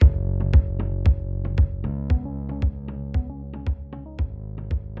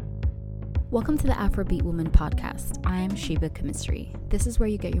Welcome to the Afro Beat Woman podcast. I am Sheba Chemistry. This is where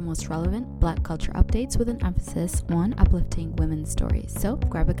you get your most relevant Black culture updates with an emphasis on uplifting women's stories. So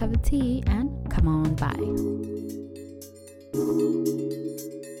grab a cup of tea and come on by.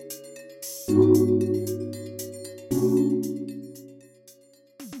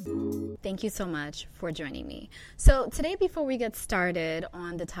 Thank you so much for joining me. So today, before we get started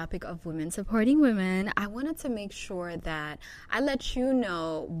on the topic of women supporting women, I wanted to make sure that I let you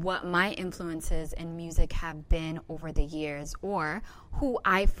know what my influences in music have been over the years, or who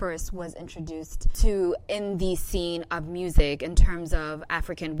I first was introduced to in the scene of music in terms of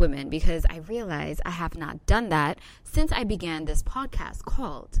African women, because I realized I have not done that since I began this podcast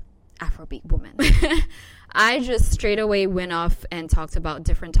called Afro Beat Woman. I just straight away went off and talked about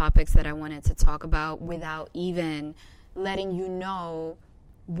different topics that I wanted to talk about without even letting you know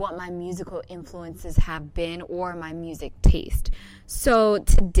what my musical influences have been or my music taste. So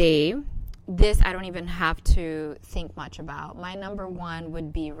today, this I don't even have to think much about. My number one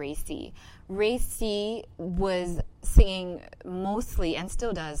would be Ray C. Ray C was singing mostly, and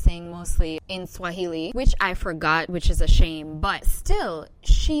still does sing mostly, in Swahili, which I forgot, which is a shame. But still,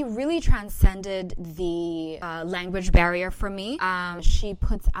 she really transcended the language barrier for me. She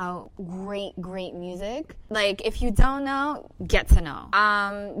puts out great music. Like, if you don't know, get to know.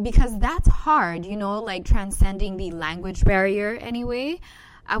 Because that's hard, like transcending the language barrier anyway.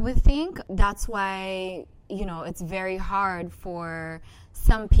 I would think that's why, it's very hard for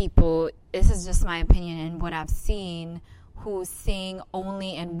some people, this is just my opinion and what I've seen, who sing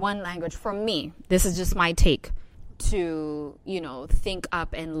only in one language. For me, this is just my take, to, think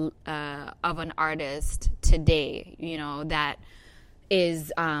up and of an artist today, that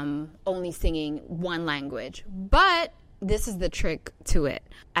is only singing one language. But this is the trick to it.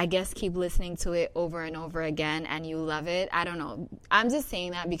 I guess keep listening to it over and over again and you love it. I don't know. I'm just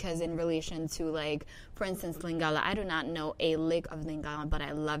saying that because in relation to, like, for instance, Lingala, I do not know a lick of Lingala, but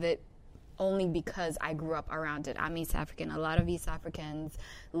I love it only because I grew up around it. I'm East African. A lot of East Africans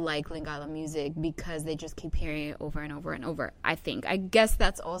like Lingala music because they just keep hearing it over and over and over, I think. I guess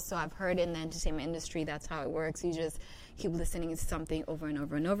that's also, I've heard in the entertainment industry, that's how it works. You just keep listening to something over and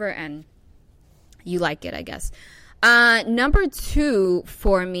over and over and you like it, I guess. Number two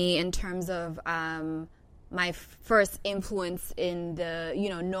for me in terms of my first influence in the,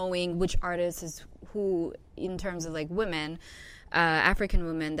 knowing which artist is who in terms of like women, African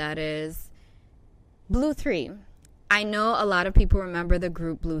women, that is Blue 3. I know a lot of people remember the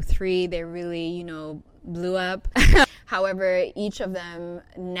group Blue 3. They really, blew up. However, each of them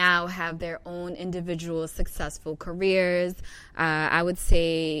now have their own individual successful careers. I would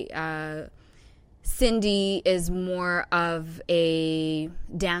say Cindy is more of a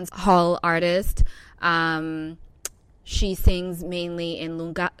dance hall artist. She sings mainly in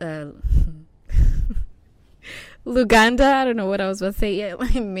Luganda. I don't know what I was about to say yet.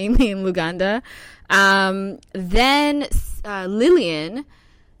 Mainly in Luganda. Then Lillian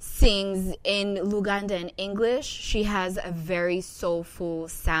sings in Luganda and English. She has a very soulful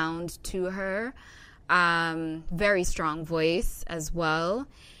sound to her. Very strong voice as well.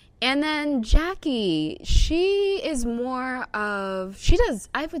 And then Jackie, she is more of,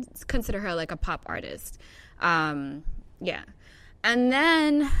 I would consider her like a pop artist. Yeah. And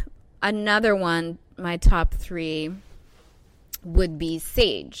then another one, my top three, would be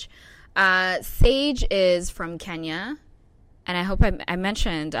Sage. Sage is from Kenya. And I hope I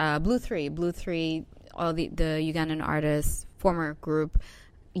mentioned Blue 3. Blue 3, all the Ugandan artists, former group,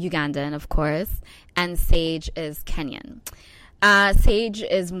 Ugandan, of course. And Sage is Kenyan. Sage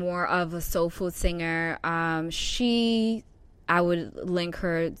is more of a soulful singer. I would link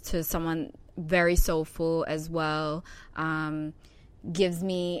her to someone very soulful as well. Gives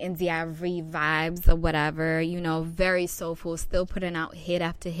me Ndiaye vibes or whatever, very soulful, still putting out hit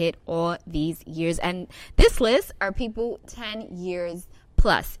after hit all these years. And this list are people 10 years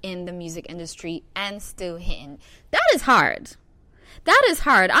plus in the music industry and still hitting. That is hard.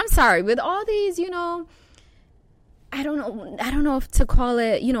 I'm sorry. With all these, I don't know if to call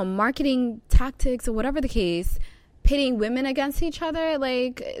it, marketing tactics or whatever the case, pitting women against each other,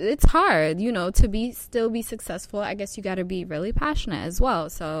 like, it's hard, to still be successful. I guess you got to be really passionate as well.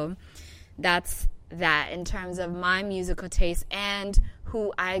 So that's that in terms of my musical taste and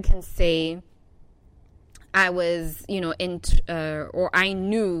who I can say I was, or I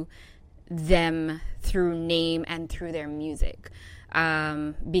knew them through name and through their music,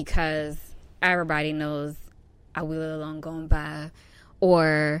 because everybody knows Awilo Longomba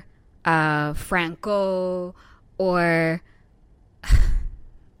or Franco or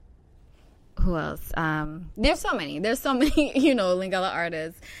who else? There's so many, Lingala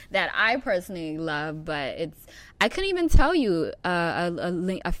artists that I personally love, but I couldn't even tell you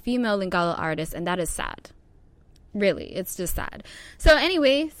a female Lingala artist, and that is sad. Really, it's just sad. So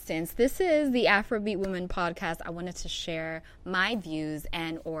anyway, since this is the Afro Beat Woman podcast, I wanted to share my views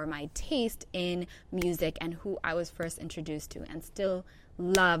or my taste in music and who I was first introduced to, and still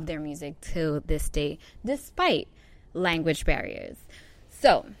love their music till this day, despite language barriers.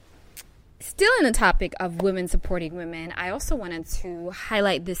 So, still in the topic of women supporting women, I also wanted to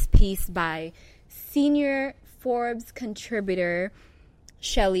highlight this piece by senior Forbes contributor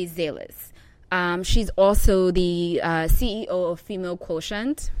Shelley Zalis. She's also the CEO of Female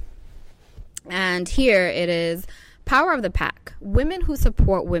Quotient. And here it is, Power of the Pack. Women who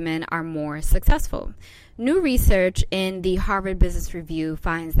support women are more successful. New research in the Harvard Business Review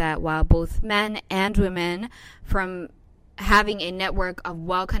finds that while both men and women, from having a network of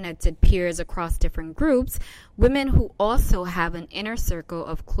well-connected peers across different groups, women who also have an inner circle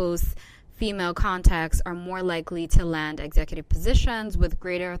of close female contacts are more likely to land executive positions with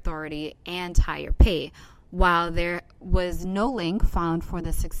greater authority and higher pay, while there was no link found for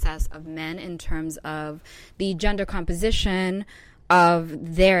the success of men in terms of the gender composition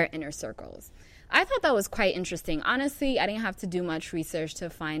of their inner circles. I thought that was quite interesting. Honestly, I didn't have to do much research to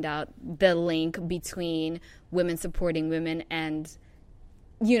find out the link between women supporting women and,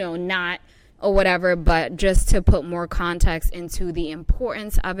 not or whatever, but just to put more context into the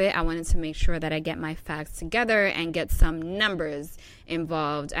importance of it, I wanted to make sure that I get my facts together and get some numbers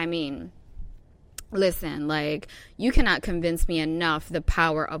involved. I mean, listen, you cannot convince me enough the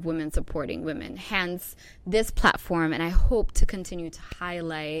power of women supporting women. Hence, this platform, and I hope to continue to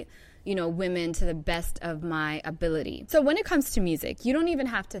highlight women to the best of my ability. So when it comes to music, you don't even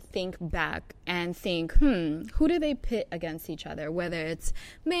have to think back and think, who do they pit against each other? Whether it's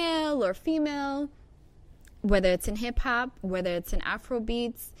male or female, whether it's in hip hop, whether it's in Afro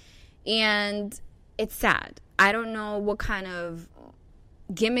beats. And it's sad. I don't know what kind of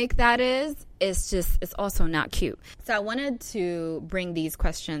gimmick that is. It's also not cute. So I wanted to bring these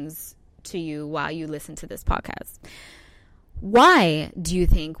questions to you while you listen to this podcast. Why do you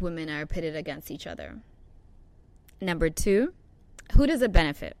think women are pitted against each other? Number 2, who does it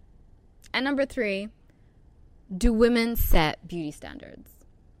benefit? And number 3, do women set beauty standards?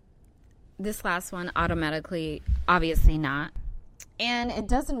 This last one, automatically, obviously not. And it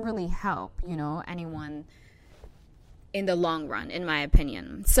doesn't really help, anyone in the long run, in my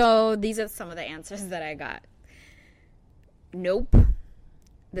opinion. So these are some of the answers that I got. Nope.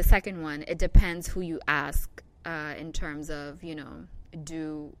 The second one, it depends who you ask. In terms of,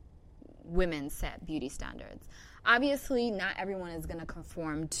 do women set beauty standards? Obviously, not everyone is going to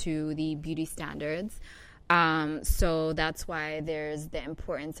conform to the beauty standards. So that's why there's the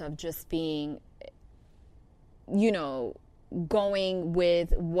importance of just being, going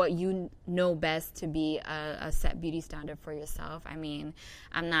with what you know best to be a set beauty standard for yourself. I mean,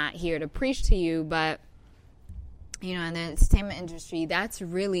 I'm not here to preach to you, but in the entertainment industry, that's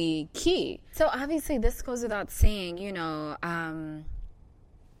really key. So obviously this goes without saying,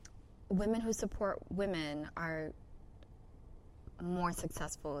 women who support women are more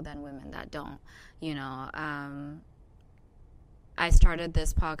successful than women that don't, I started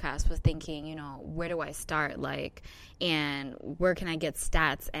this podcast with thinking, where do I start? And where can I get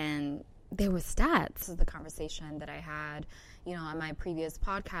stats? And there was stats. This is the conversation that I had, on my previous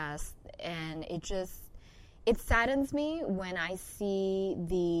podcast. And it saddens me when I see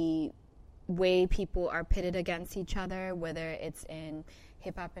the way people are pitted against each other, whether it's in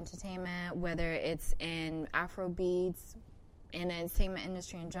hip-hop entertainment, whether it's in Afro beats, in the entertainment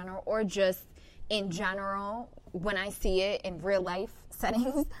industry in general, or just in general when I see it in real-life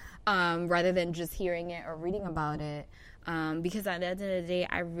settings, rather than just hearing it or reading about it. Because at the end of the day,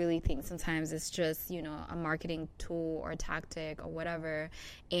 I really think sometimes it's just, a marketing tool or tactic or whatever.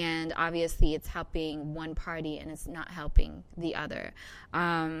 And obviously it's helping one party and it's not helping the other.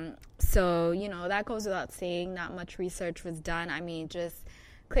 So, that goes without saying. Not much research was done. I mean, just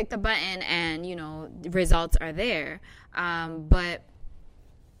click the button and, the results are there. But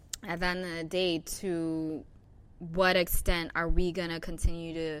at the end of the day, to what extent are we going to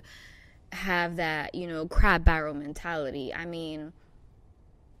continue to have that, crab barrel mentality? I mean,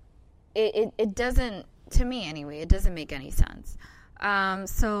 it doesn't, to me anyway, it doesn't make any sense.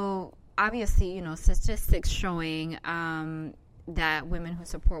 So obviously, statistics showing that women who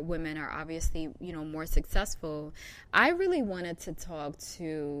support women are obviously, more successful. I really wanted to talk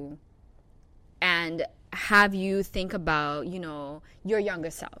to and have you think about, your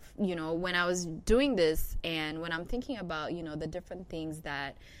younger self. When I was doing this and when I'm thinking about, the different things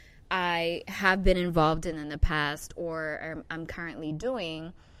that I have been involved in the past or I'm currently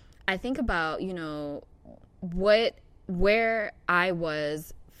doing, I think about, where I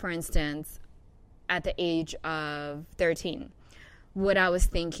was, for instance, at the age of 13, what I was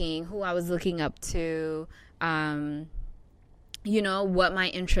thinking, who I was looking up to, what my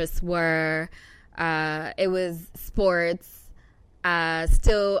interests were. It was sports.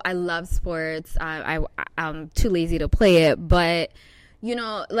 Still, I love sports. I'm too lazy to play it, but,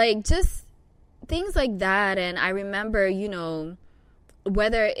 just things like that. And I remember,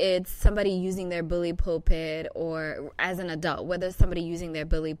 whether it's somebody using their bully pulpit or as an adult, whether it's somebody using their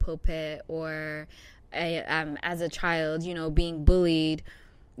bully pulpit or as a child, being bullied,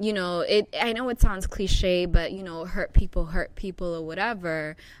 I know it sounds cliche, but, hurt people or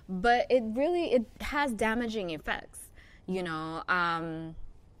whatever, but it has damaging effects,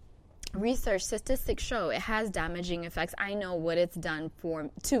 research statistics show it has damaging effects. I know what it's done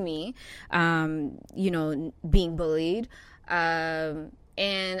to me, being bullied. And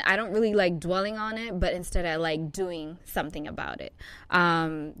I don't really like dwelling on it, but instead I like doing something about it.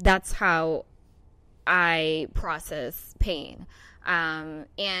 That's how I process pain. And,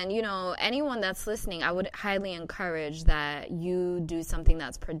 anyone that's listening, I would highly encourage that you do something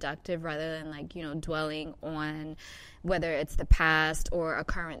that's productive rather than dwelling on whether it's the past or a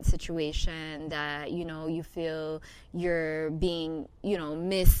current situation that, you feel you're being,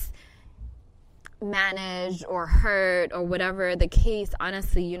 mismanaged or hurt or whatever the case.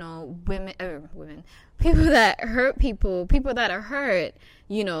 Honestly, women, people that hurt people that are hurt,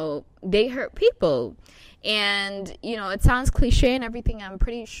 they hurt people. And, it sounds cliche and everything. I'm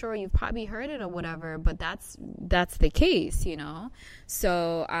pretty sure you've probably heard it or whatever, but that's the case,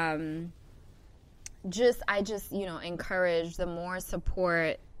 So, I just encourage the more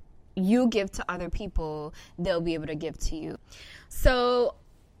support you give to other people, they'll be able to give to you. So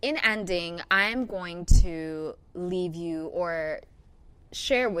in ending, I'm going to leave you or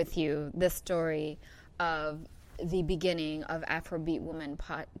share with you the story of the beginning of Afro Beat Woman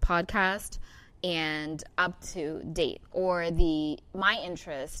podcast and up to date, or my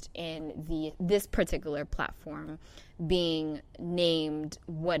interest in this particular platform being named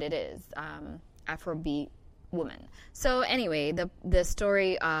what it is, Afro Beat Woman. So anyway, the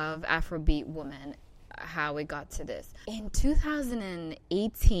story of Afro Beat Woman, how it got to this. In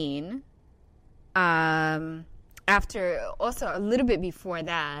 2018, after also a little bit before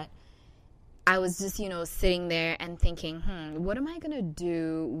that, I was just, sitting there and thinking, what am I going to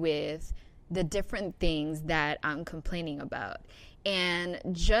do with the different things that I'm complaining about? And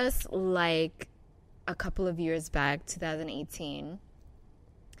just like a couple of years back, 2018,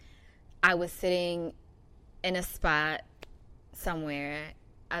 I was sitting in a spot somewhere,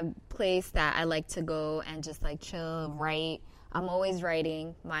 a place that I like to go and just chill, write. I'm always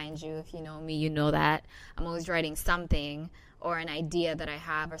writing, mind you. If you know me, you know that. I'm always writing something or an idea that I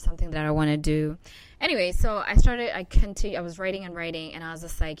have or something that I want to do. Anyway, so I was writing, and I was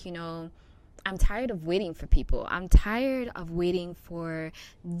just like, I'm tired of waiting for people. I'm tired of waiting for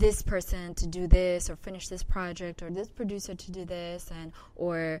this person to do this or finish this project or this producer to do this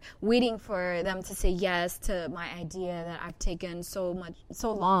or waiting for them to say yes to my idea that I've taken so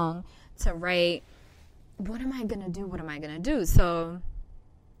long to write. What am I going to do? So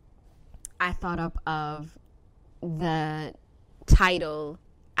I thought up of the title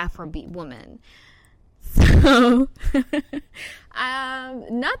Afro Beat Woman. So,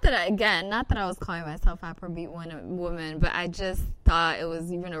 not that I was calling myself Afro Beat Woman, but I just thought it was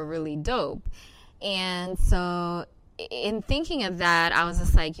really dope. And so in thinking of that, I was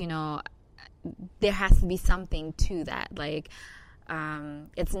just like, there has to be something to that.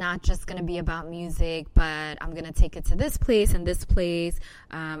 It's not just going to be about music, but I'm going to take it to this place and this place,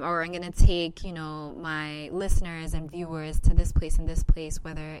 or I'm going to take, my listeners and viewers to this place and this place,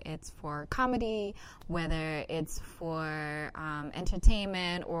 whether it's for comedy, whether it's for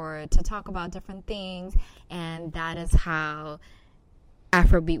entertainment, or to talk about different things. And that is how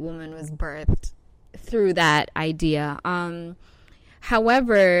Afro Beat Woman was birthed, through that idea.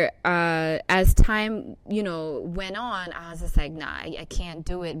 However, as time, went on, I was just like, nah, I can't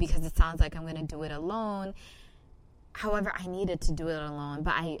do it because it sounds like I'm going to do it alone. However, I needed to do it alone,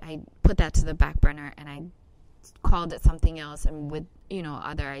 but I put that to the back burner and I called it something else and with,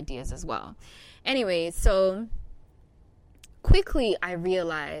 other ideas as well. Anyway, so quickly I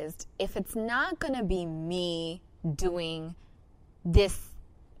realized if it's not going to be me doing this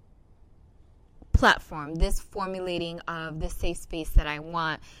platform, this formulating of this safe space that I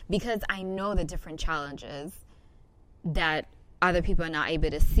want, because I know the different challenges that other people are not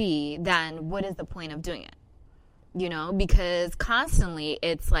able to see, then what is the point of doing it? because constantly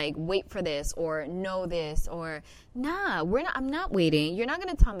it's like, wait for this or know this or nah, I'm not waiting. You're not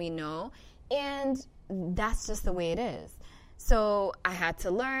going to tell me no. And that's just the way it is. So I had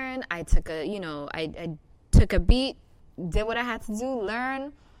to learn. I took I took a beat, did what I had to do,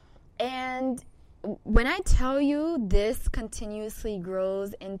 learn. And when I tell you this continuously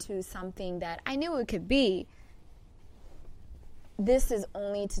grows into something that I knew it could be, this is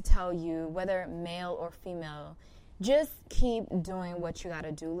only to tell you, whether male or female, just keep doing what you got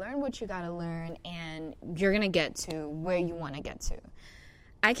to do. Learn what you got to learn, and you're going to get to where you want to get to.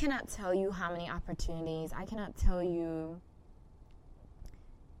 I cannot tell you how many opportunities. I cannot tell you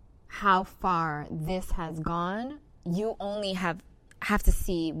how far this has gone. You only have to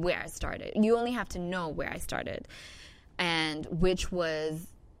see where I started. You only have to know where I started, and which was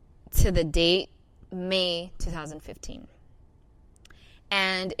to the date May 2015.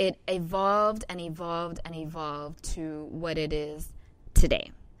 And it evolved and evolved and evolved to what it is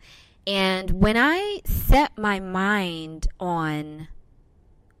today. And when I set my mind on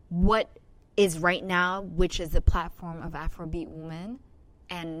what is right now, which is the platform of Afro Beat Woman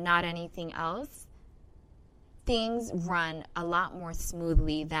and not anything else, things run a lot more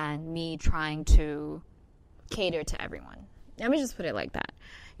smoothly than me trying to cater to everyone. Let me just put it like that.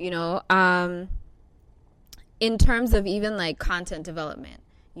 In terms of even like content development,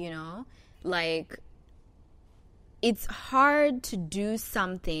 like it's hard to do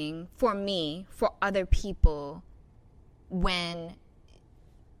something for me, for other people, when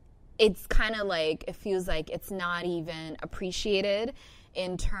it's kind of like, it feels like it's not even appreciated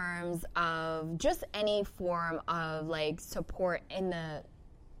in terms of just any form of like support in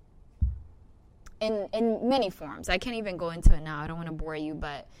many forms. I can't even go into it now. I don't want to bore you,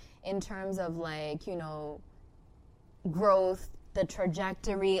 but in terms of like, growth, the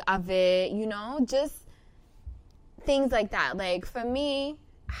trajectory of it, just things like that. Like for me,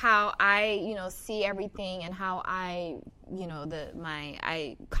 how I, see everything and how I,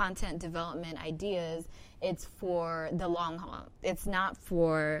 my content development ideas, it's for the long haul. It's not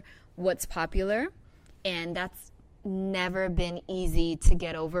for what's popular. And that's never been easy to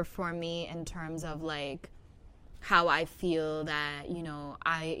get over for me in terms of like how I feel that,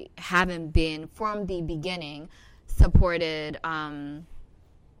 I haven't been from the beginning supported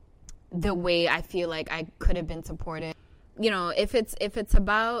the way I feel like I could have been supported. If it's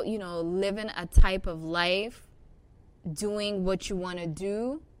about, living a type of life, doing what you want to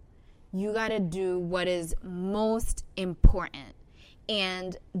do, you got to do what is most important.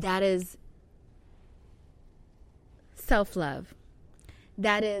 And that is self-love.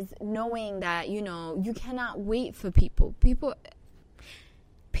 That is knowing that, you cannot wait for people. People's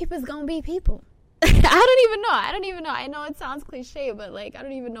going to be people. I don't even know. I know it sounds cliche, but like, I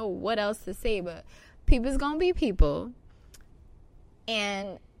don't even know what else to say, but people's going to be people.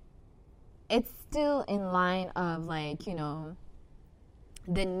 And it's still in line of like,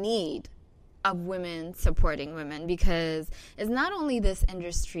 the need of women supporting women, because it's not only this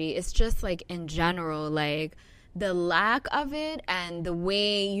industry, it's just like in general, like the lack of it and the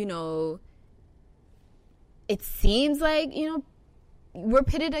way, it seems like, we're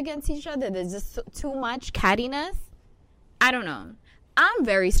pitted against each other. There's just too much cattiness. I don't know. I'm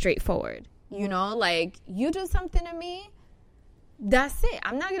very straightforward. Like, you do something to me, that's it.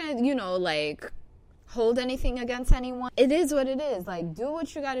 I'm not going to, like, hold anything against anyone. It is what it is. Like, do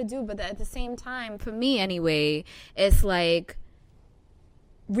what you got to do. But at the same time, for me anyway, it's like,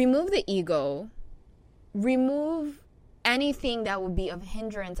 remove the ego. Remove anything that would be of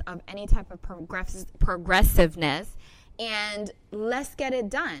hindrance of any type of progressiveness. And let's get it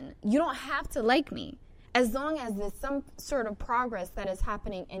done. You don't have to like me. As long as there's some sort of progress that is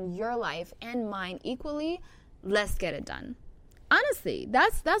happening in your life and mine equally, let's get it done. Honestly,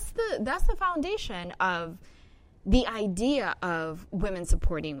 that's the foundation of the idea of women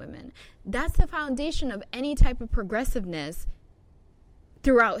supporting women. That's the foundation of any type of progressiveness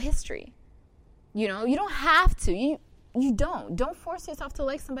throughout history. You don't have to. You don't force yourself to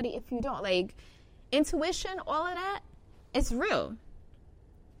like somebody if you don't. Like, intuition, all of that, it's real.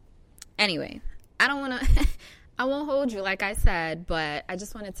 Anyway, I won't hold you, like I said, but I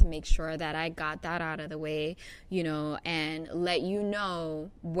just wanted to make sure that I got that out of the way, and let you know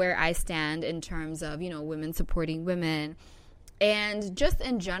where I stand in terms of, women supporting women, and just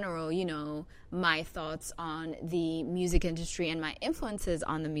in general, my thoughts on the music industry and my influences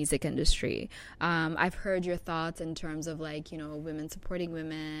on the music industry. I've heard your thoughts in terms of like, women supporting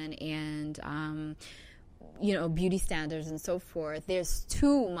women and, beauty standards and so forth. There's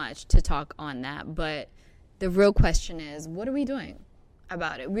too much to talk on that, but the real question is, what are we doing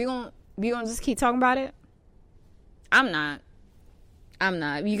about it? We gonna just keep talking about it? I'm not.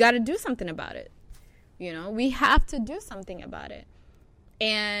 You got to do something about it. We have to do something about it.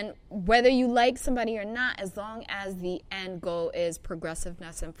 And whether you like somebody or not, as long as the end goal is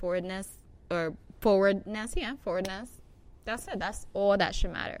progressiveness and forwardness. That's it. That's all that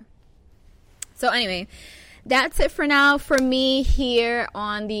should matter. So anyway, that's it for now for me here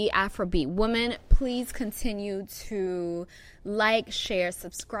on the Afro Beat Woman. Please continue to like, share,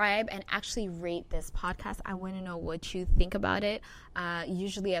 subscribe, and actually rate this podcast. I want to know what you think about it.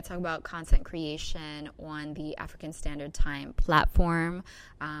 Usually I talk about content creation on the African Standard Time platform.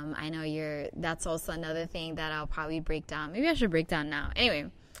 I know that's also another thing that I'll probably break down. Maybe I should break down now.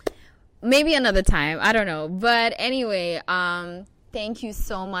 Anyway, maybe another time. I don't know. But anyway, thank you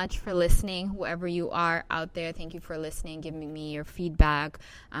so much for listening, whoever you are out there. Thank you for listening, giving me your feedback.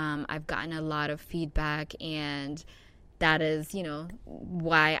 I've gotten a lot of feedback, and that is,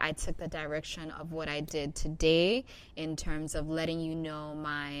 why I took the direction of what I did today in terms of letting you know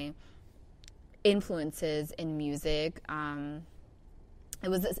my influences in music. It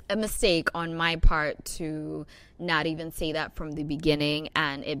was a mistake on my part to not even say that from the beginning,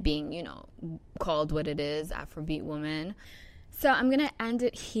 and it being, called what it is, Afro Beat Woman. So I'm going to end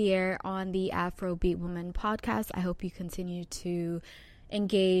it here on the Afro Beat Woman podcast. I hope you continue to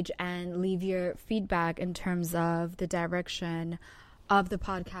engage and leave your feedback in terms of the direction of the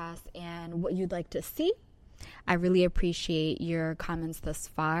podcast and what you'd like to see. I really appreciate your comments thus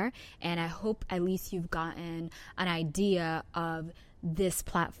far, and I hope at least you've gotten an idea of this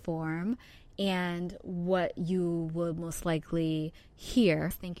platform and what you will most likely hear.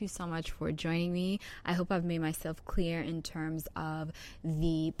 Thank you so much for joining me. I hope I've made myself clear in terms of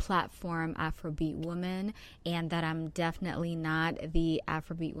the platform Afrobeat Woman, and that I'm definitely not the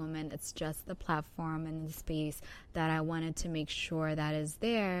Afrobeat Woman. It's just the platform and the space that I wanted to make sure that is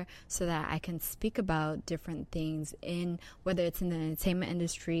there so that I can speak about different things, in whether it's in the entertainment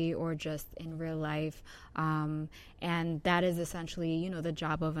industry or just in real life. And that is essentially, the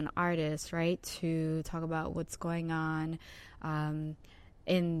job of an artist, right? To talk about what's going on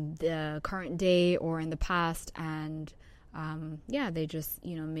in the current day or in the past, and they just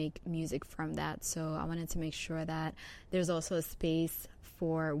make music from that. So I wanted to make sure that there's also a space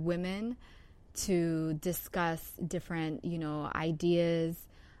for women to discuss different ideas,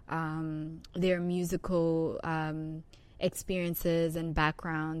 their musical experiences and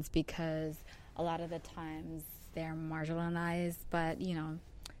backgrounds, because a lot of the times they're marginalized, but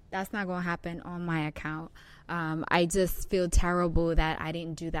that's not going to happen on my account. I just feel terrible that I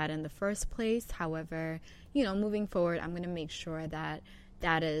didn't do that in the first place. However, moving forward, I'm going to make sure that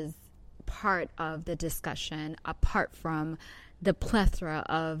that is part of the discussion, apart from the plethora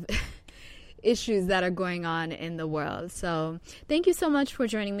of issues that are going on in the world. So thank you so much for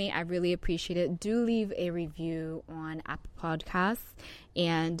joining me. I really appreciate it. Do leave a review on Apple Podcasts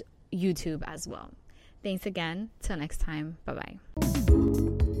and YouTube as well. Thanks again. Till next time. Bye-bye.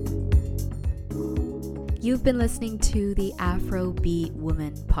 You've been listening to the Afro Beat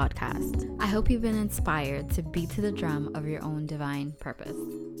Woman podcast. I hope you've been inspired to beat to the drum of your own divine purpose.